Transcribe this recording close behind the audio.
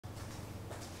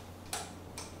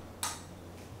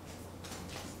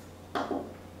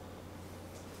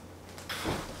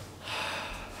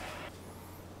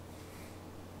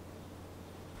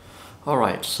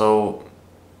Alright, so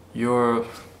you're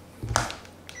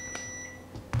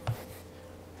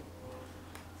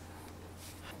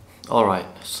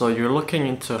looking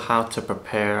into how to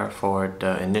prepare for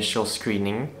the initial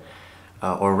screening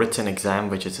or written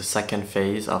exam, which is the second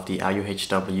phase of the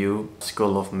IUHW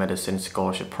School of Medicine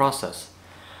scholarship process.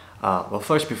 Well,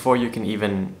 first, before you can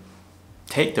even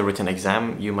take the written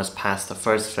exam, you must pass the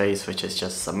first phase, which is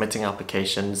just submitting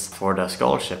applications for the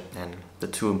scholarship. And the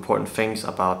two important things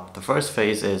about the first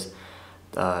phase is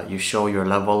you show your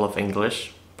level of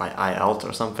English by IELTS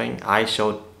or something. I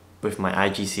showed with my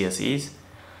IGCSEs.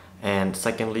 And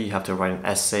secondly, you have to write an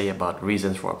essay about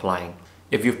reasons for applying.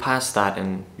 If you've passed that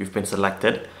and you've been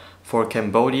selected, for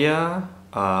Cambodia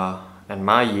and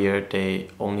my year, they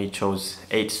only chose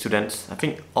 8 students. I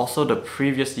think also the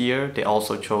previous year, they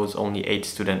also chose only 8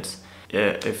 students.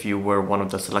 If you were one of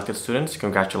the selected students,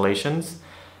 congratulations.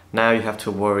 Now you have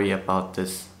to worry about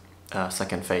this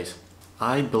second phase.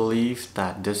 I believe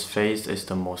that this phase is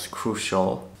the most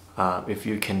crucial. If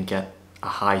you can get a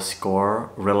high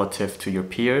score relative to your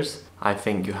peers, I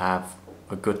think you have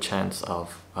a good chance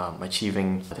of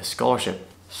achieving the scholarship.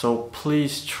 So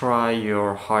please try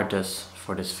your hardest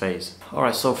for this phase.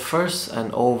 Alright, so first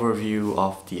an overview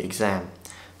of the exam.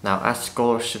 Now, as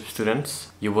scholarship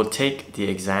students, you will take the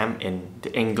exam in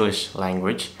the English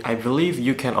language. I believe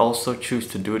you can also choose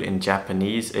to do it in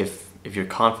Japanese if you're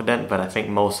confident, but I think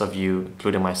most of you,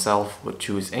 including myself, would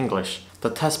choose English.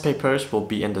 The test papers will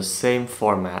be in the same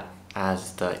format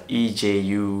as the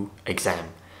EJU exam.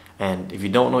 And if you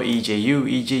don't know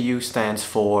EJU stands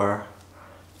for...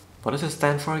 what does it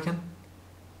stand for again?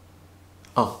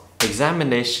 Oh,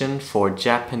 Examination for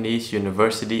Japanese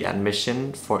University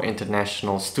Admission for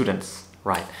International Students.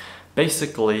 Right.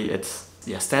 Basically, it's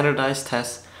a standardized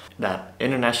test that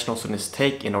international students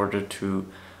take in order to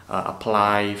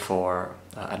apply for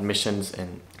admissions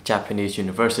in Japanese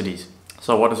universities.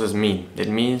 So what does this mean? It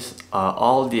means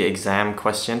all the exam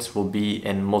questions will be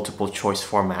in multiple choice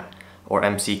format, or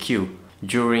MCQ.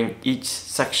 During each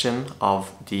section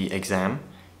of the exam,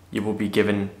 you will be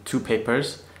given 2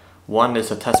 papers. One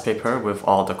is a test paper with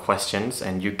all the questions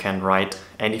and you can write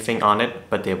anything on it,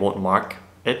 but they won't mark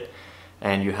it.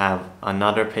 And you have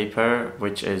another paper,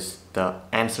 which is the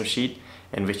answer sheet,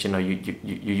 in which you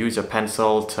use a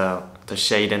pencil to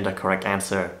shade in the correct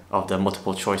answer of the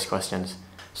multiple choice questions.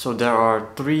 So there are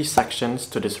 3 sections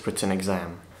to this written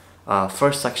exam.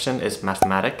 First section is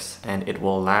mathematics, and it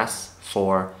will last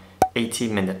for 80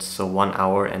 minutes, so 1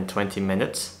 hour and 20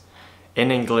 minutes, in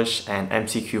English and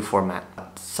MCQ format.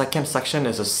 Second section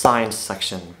is a science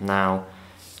section. Now,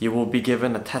 you will be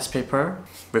given a test paper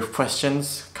with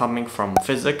questions coming from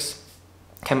physics,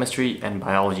 chemistry, and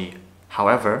biology.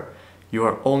 However, you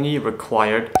are only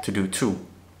required to do 2.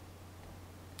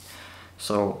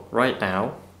 So right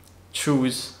now,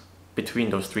 choose between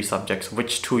those 3 subjects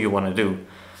which 2 you want to do.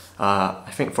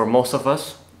 I think for most of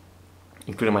us,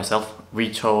 including myself, we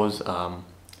chose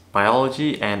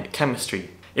biology and chemistry.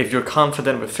 If you're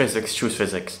confident with physics, choose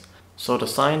physics. So the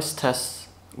science test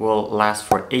will last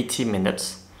for 80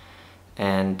 minutes,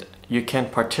 and you can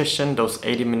partition those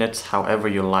 80 minutes however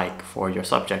you like for your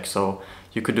subject. So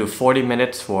you could do 40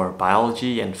 minutes for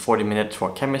biology and 40 minutes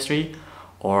for chemistry,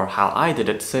 or how I did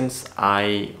it, since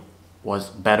I was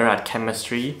better at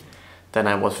chemistry than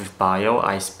I was with bio,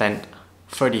 I spent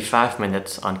 35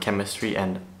 minutes on chemistry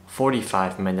and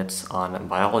 45 minutes on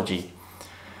biology.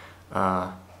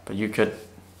 But you could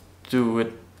do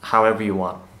it however you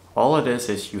want. All it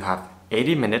is you have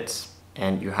 80 minutes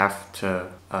and you have to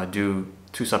do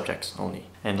 2 subjects only.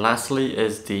 And lastly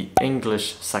is the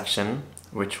English section,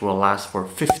 which will last for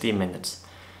 50 minutes.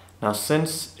 Now,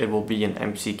 since it will be in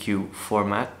MCQ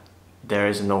format, there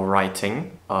is no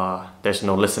writing, there's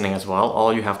no listening as well.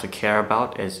 All you have to care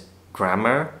about is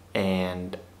grammar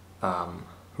and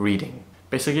reading.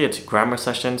 Basically, it's grammar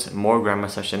sessions, more grammar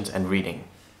sessions, and reading.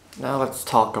 Now let's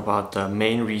talk about the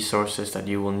main resources that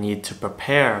you will need to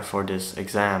prepare for this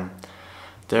exam.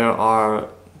 There are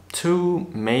 2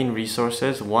 main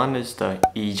resources. One is the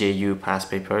EJU past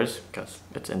papers, because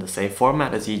it's in the same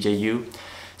format as EJU.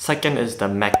 Second is the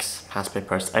MEX past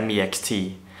papers,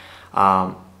 MEXT.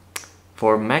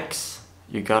 For MEX,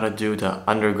 you gotta do the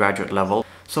undergraduate level.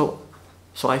 So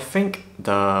I think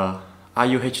the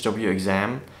IUHW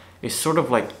exam is sort of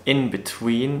like in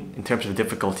between, in terms of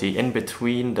difficulty, in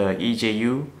between the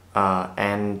EJU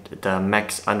and the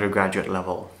MEX undergraduate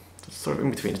level. It's sort of in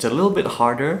between. It's a little bit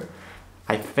harder,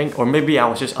 I think, or maybe I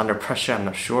was just under pressure, I'm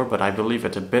not sure, but I believe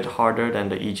it's a bit harder than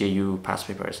the EJU past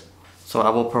papers. So I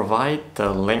will provide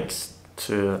the links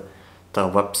to the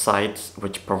website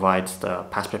which provides the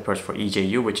past papers for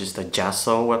EJU, which is the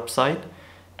JASO website,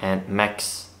 and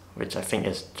MEX, which I think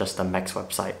is just the MEX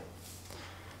website.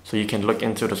 So you can look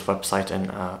into this website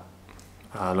and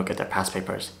look at their past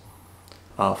papers.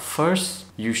 First,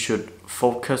 you should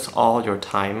focus all your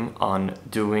time on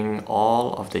doing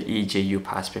all of the EJU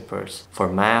past papers for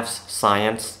maths,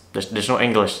 science. There's no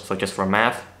English, so just for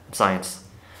math and science.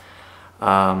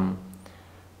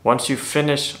 Once you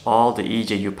finish all the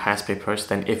EJU past papers,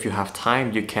 then if you have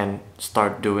time, you can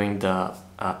start doing the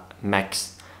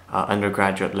MEX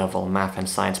undergraduate level math and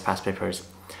science past papers.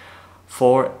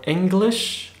 For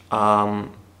English,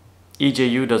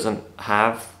 EJU doesn't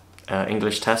have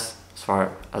English tests as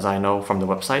far as I know from the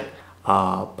website,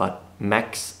 but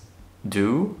MEX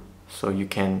do, so you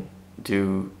can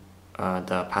do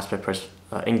the past papers,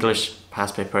 English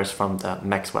past papers from the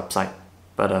MEX website.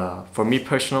 But for me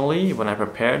personally, when I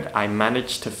prepared, I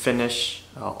managed to finish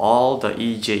all the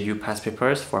EJU past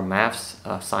papers for maths,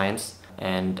 science,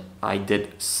 and I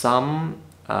did some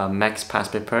MEX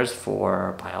past papers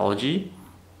for biology,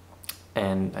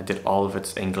 and I did all of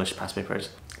its English past papers.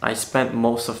 I spent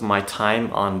most of my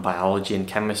time on biology and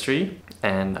chemistry,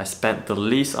 and I spent the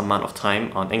least amount of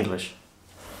time on English.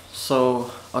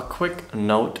 So a quick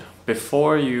note,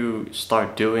 before you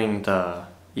start doing the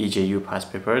EJU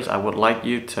past papers, I would like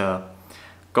you to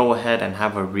go ahead and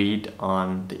have a read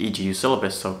on the EJU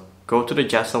syllabus. So go to the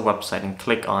JASA website and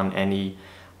click on any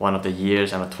one of the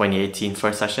years and the 2018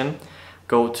 first session.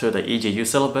 Go to the EJU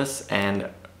syllabus and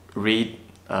read.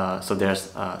 So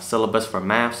there's syllabus for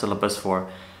math, syllabus for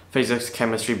physics,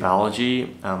 chemistry,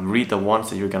 biology. Read the ones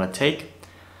that you're gonna take.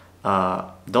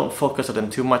 Don't focus on them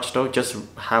too much though, just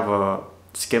have a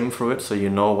skim through it so you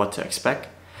know what to expect.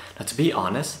 Now, to be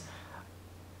honest,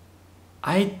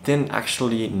 I didn't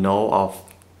actually know of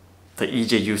the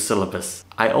EJU syllabus.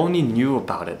 I only knew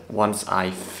about it once I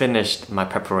finished my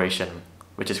preparation,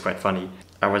 which is quite funny.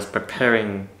 I was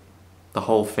preparing the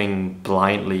whole thing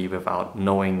blindly without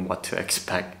knowing what to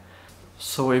expect.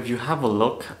 So if you have a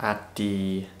look at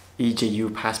the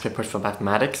EJU past papers for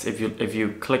mathematics, if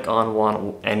you click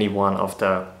on any one of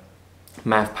the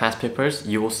math past papers,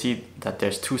 you will see that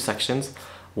there's two sections.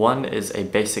 One is a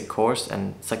basic course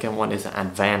and second one is an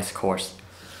advanced course.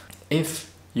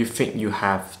 If you think you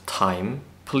have time,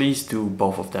 please do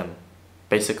both of them,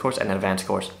 basic course and advanced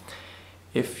course.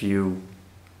 If you're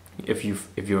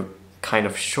kind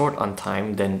of short on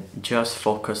time, then just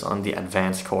focus on the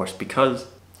advanced course, because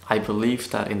I believe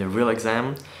that in the real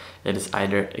exam it is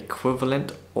either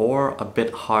equivalent or a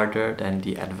bit harder than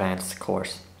the advanced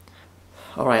course.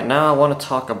 Alright, now I want to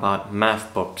talk about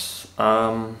math books.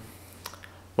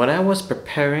 When I was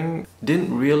preparing,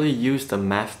 didn't really use the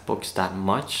math books that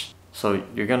much. So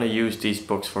you're gonna use these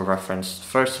books for reference.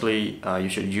 Firstly, you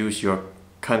should use your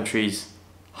country's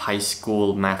high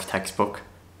school math textbook.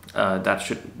 That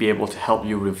should be able to help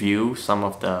you review some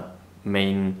of the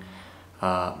main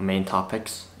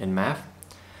topics in math.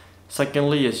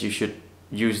 Secondly is you should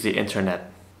use the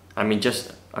internet. I mean,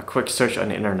 just a quick search on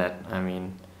the internet. I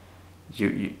mean,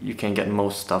 you can get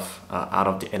most stuff out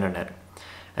of the internet.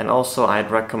 And also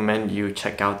I'd recommend you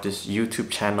check out this YouTube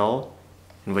channel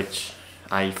in which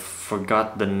I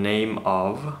forgot the name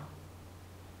of,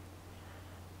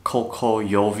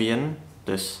 Euclidean.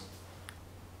 This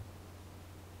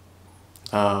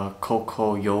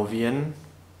Euclidean.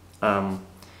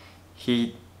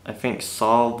 He, I think,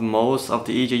 solved most of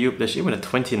the EJU. There's even a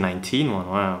 2019 one.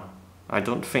 Wow, I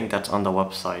don't think that's on the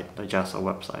website, the JASA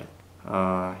website.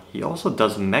 He also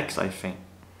does MEX, I think.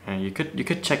 You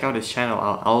could check out his channel.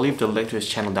 I'll leave the link to his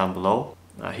channel down below.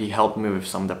 He helped me with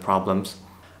some of the problems.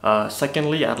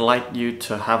 Secondly, I'd like you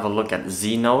to have a look at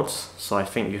Z notes. So I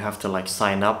think you have to like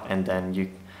sign up, and then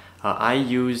I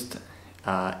used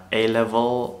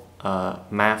A-level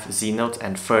math Z notes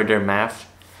and further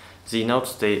math Z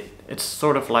notes. It's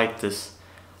sort of like this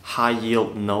high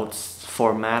yield notes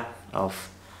format of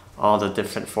all the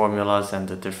different formulas and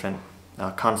the different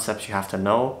concepts you have to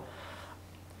know.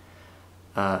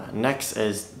 Next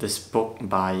is this book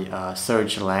by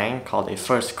Serge Lang called A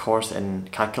First Course in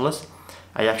Calculus.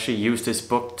 I actually used this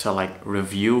book to like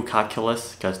review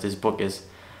calculus, because this book is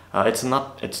it's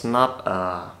not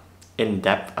in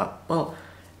depth. Well,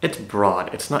 it's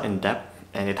broad. It's not in depth,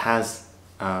 and it has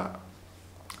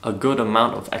a good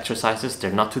amount of exercises.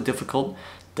 They're not too difficult.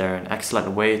 They're an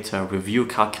excellent way to review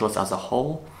calculus as a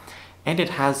whole, and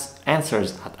it has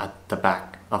answers at the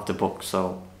back of the book.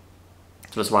 So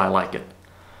that's why I like it.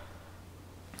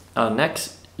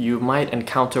 Next, you might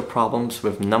encounter problems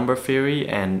with number theory,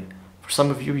 and for some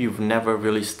of you, you've never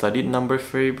really studied number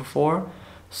theory before.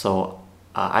 So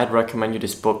I'd recommend you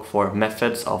this book for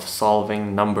methods of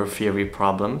solving number theory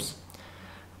problems.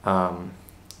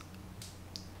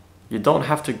 You don't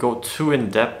have to go too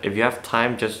in depth. If you have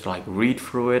time, just like read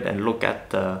through it and look at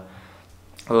the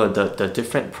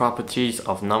different properties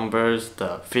of numbers,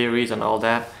 the theories and all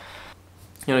that.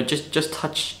 You know, just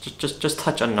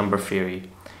touch on number theory.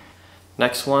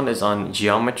 Next one is on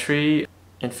geometry.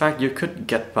 In fact, you could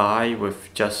get by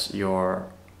with just your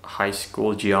high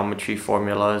school geometry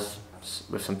formulas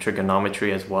with some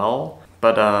trigonometry as well.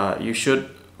 But you should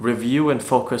review and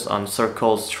focus on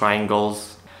circles,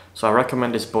 triangles. So I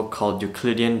recommend this book called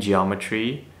Euclidean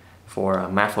Geometry for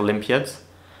Math Olympiads.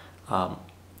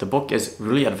 The book is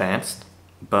really advanced,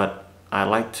 but I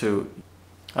like you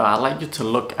to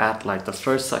look at like the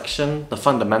first section, the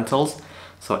fundamentals.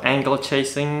 So angle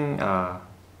chasing,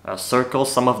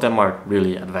 circles, some of them are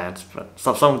really advanced, but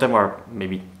some of them are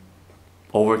maybe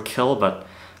overkill, but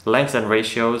lengths and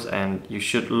ratios, and you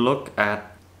should look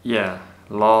at,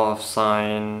 law of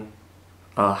sine.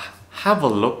 Have a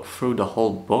look through the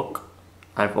whole book.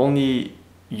 I've only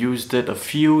used it a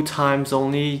few times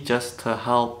only just to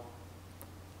help,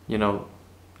 you know,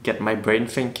 get my brain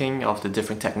thinking of the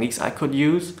different techniques I could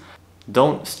use.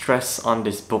 Don't stress on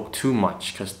this book too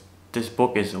much, because this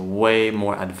book is way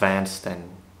more advanced than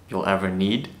you'll ever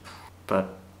need,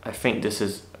 but I think this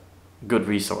is a good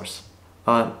resource.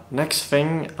 Next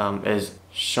thing is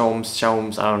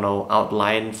Sholmes,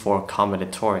 outline for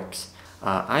combinatorics.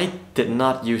 I did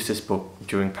not use this book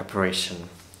during preparation,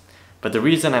 but the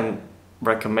reason I'm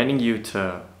recommending you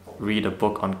to read a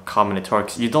book on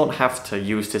combinatorics, you don't have to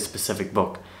use this specific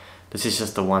book. This is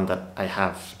just the one that I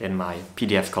have in my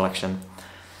PDF collection.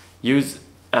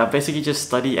 Basically just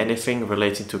study anything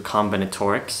relating to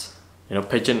combinatorics. You know,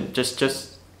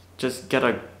 just get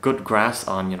a good grasp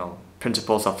on, you know,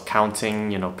 principles of counting,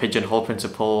 you know, pigeonhole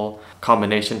principle,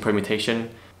 combination,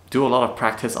 permutation. Do a lot of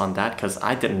practice on that, because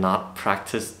I did not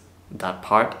practice that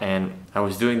part, and I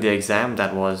was doing the exam.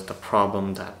 That was the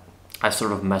problem that I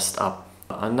sort of messed up.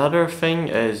 Another thing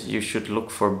is you should look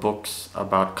for books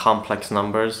about complex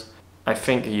numbers. I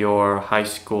think your high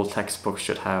school textbook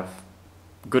should have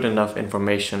good enough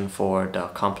information for the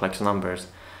complex numbers.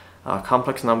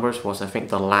 Complex numbers was, I think,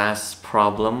 the last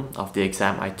problem of the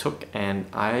exam I took, and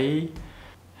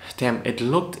it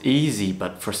looked easy,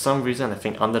 but for some reason I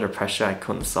think under the pressure I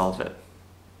couldn't solve it.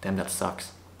 Damn, that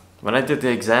sucks. When I did the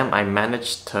exam, I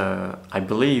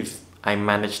believe I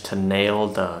managed to nail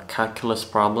the calculus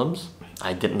problems.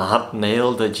 I did not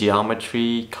nail the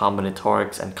geometry,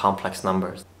 combinatorics, and complex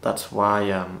numbers. That's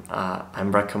why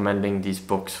I'm recommending these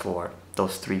books for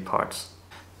those three parts.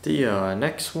 The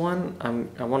next one,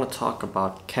 I want to talk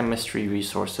about chemistry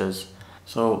resources.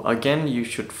 So again, you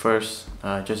should first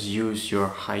just use your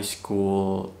high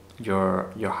school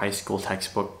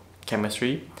textbook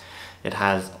chemistry. It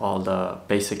has all the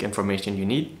basic information you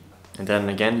need. And then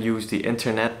again, use the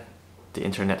internet. The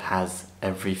internet has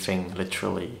everything,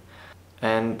 literally.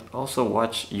 And also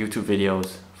watch YouTube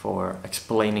videos for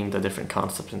explaining the different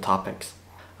concepts and topics.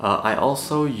 I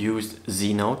also used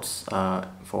Z-Notes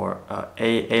for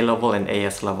A-level and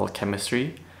AS level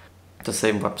chemistry, the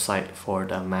same website for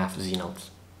the math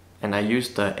Z-Notes. And I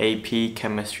used the AP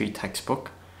chemistry textbook,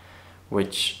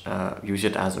 which use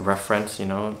it as a reference, you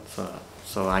know,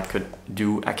 so I could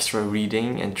do extra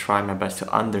reading and try my best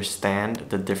to understand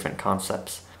the different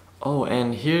concepts. Oh,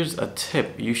 and here's a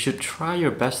tip. You should try your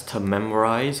best to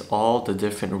memorize all the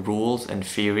different rules and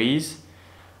theories.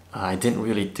 I didn't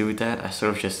really do that. I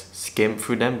sort of just skimmed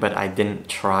through them, but I didn't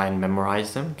try and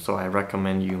memorize them. So I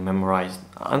recommend you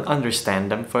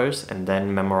understand them first and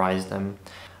then memorize them.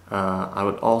 I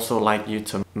would also like you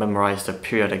to memorize the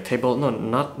periodic table. No,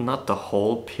 not the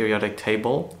whole periodic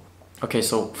table. Okay,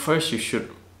 so first you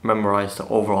should memorize the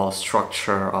overall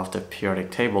structure of the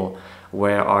periodic table.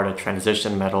 Where are the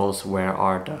transition metals? Where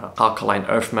are the alkaline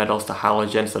earth metals, the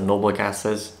halogens, the noble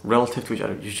gases relative to each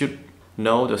other? You should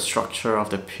know the structure of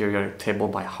the periodic table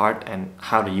by heart and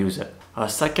how to use it.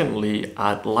 Secondly,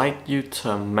 I'd like you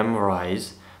to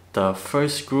memorize the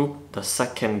first group, the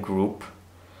second group,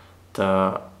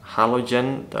 the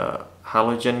halogen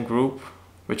group,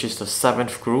 which is the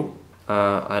seventh group.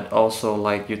 I'd also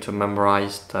like you to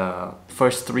memorize the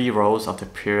first three rows of the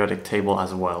periodic table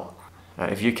as well.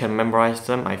 If you can memorize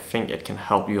them, I think it can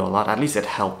help you a lot. At least it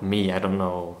helped me. I don't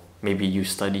know, maybe you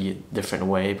study a different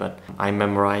way, but I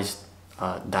memorized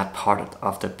that part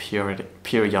of the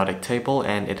periodic table,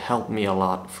 and it helped me a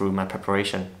lot through my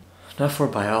preparation. Now for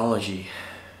biology.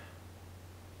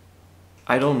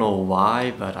 I don't know why,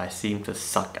 but I seem to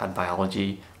suck at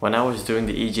biology. When I was doing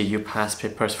the EJU past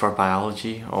papers for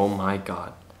biology, oh my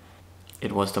god.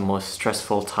 It was the most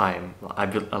stressful time. I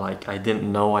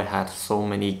didn't know I had so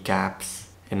many gaps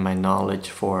in my knowledge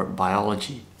for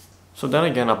biology. So then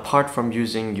again, apart from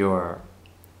using your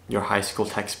high school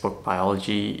textbook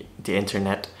biology, the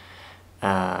internet,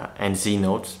 and Z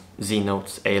notes,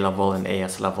 A level and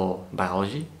AS level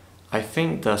biology, I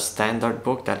think the standard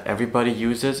book that everybody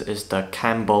uses is the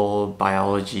Campbell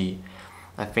Biology.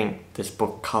 I think this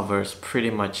book covers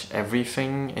pretty much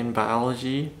everything in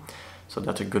biology, so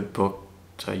that's a good book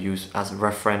to use as a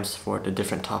reference for the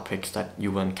different topics that you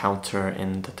will encounter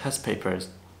in the test papers.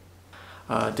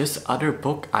 This other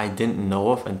book I didn't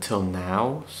know of until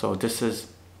now, so this is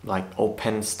like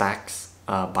OpenStack's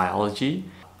biology.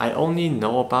 I only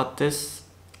know about this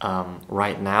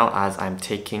right now as I'm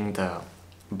taking the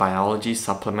biology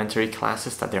supplementary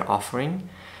classes that they're offering,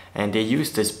 and they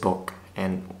use this book.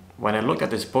 And when I look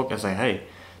at this book, I was like, hey,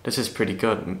 this is pretty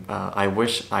good. I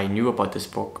wish I knew about this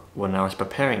book when I was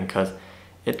preparing, because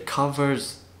it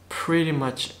covers pretty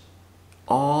much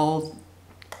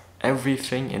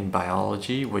everything in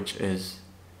biology, which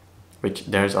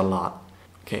there's a lot.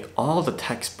 Okay, all the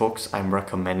textbooks I'm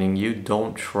recommending you,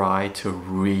 don't try to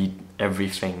read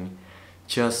everything.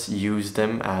 Just use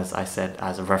them, as I said,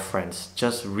 as a reference.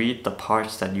 Just read the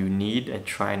parts that you need and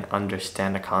try and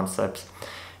understand the concepts,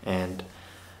 and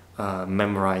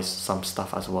memorize some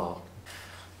stuff as well.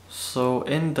 So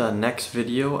in the next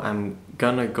video, I'm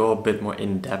gonna go a bit more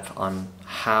in depth on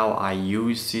how I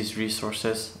use these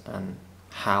resources and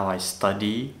how I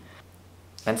study,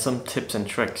 and some tips and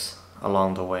tricks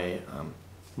along the way.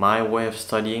 My way of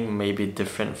studying may be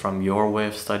different from your way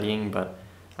of studying, but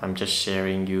I'm just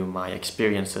sharing you my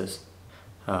experiences.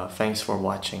 Thanks for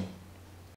watching.